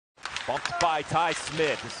Bumped by Ty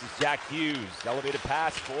Smith. This is Jack Hughes. Elevated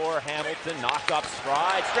pass for Hamilton. Knocked up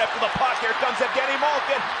stride. Strip for the puck. Here comes Evgeny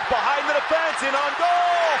Malkin. Behind the defense. In on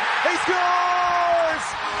goal. He scores!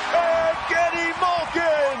 Evgeny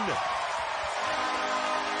Malkin!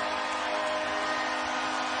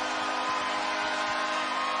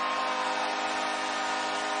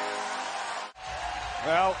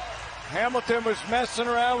 Well, Hamilton was messing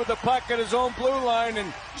around with the puck at his own blue line,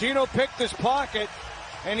 and Gino picked his pocket,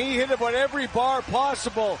 and he hit about every bar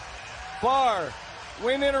possible. Bar,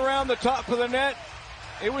 went in around the top of the net.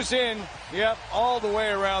 It was in, yep, all the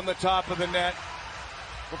way around the top of the net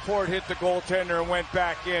before it hit the goaltender and went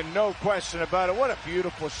back in. No question about it. What a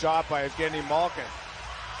beautiful shot by Evgeny Malkin.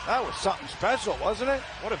 That was something special, wasn't it?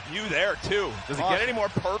 What a view there, too. Does it get any more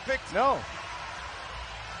perfect? No.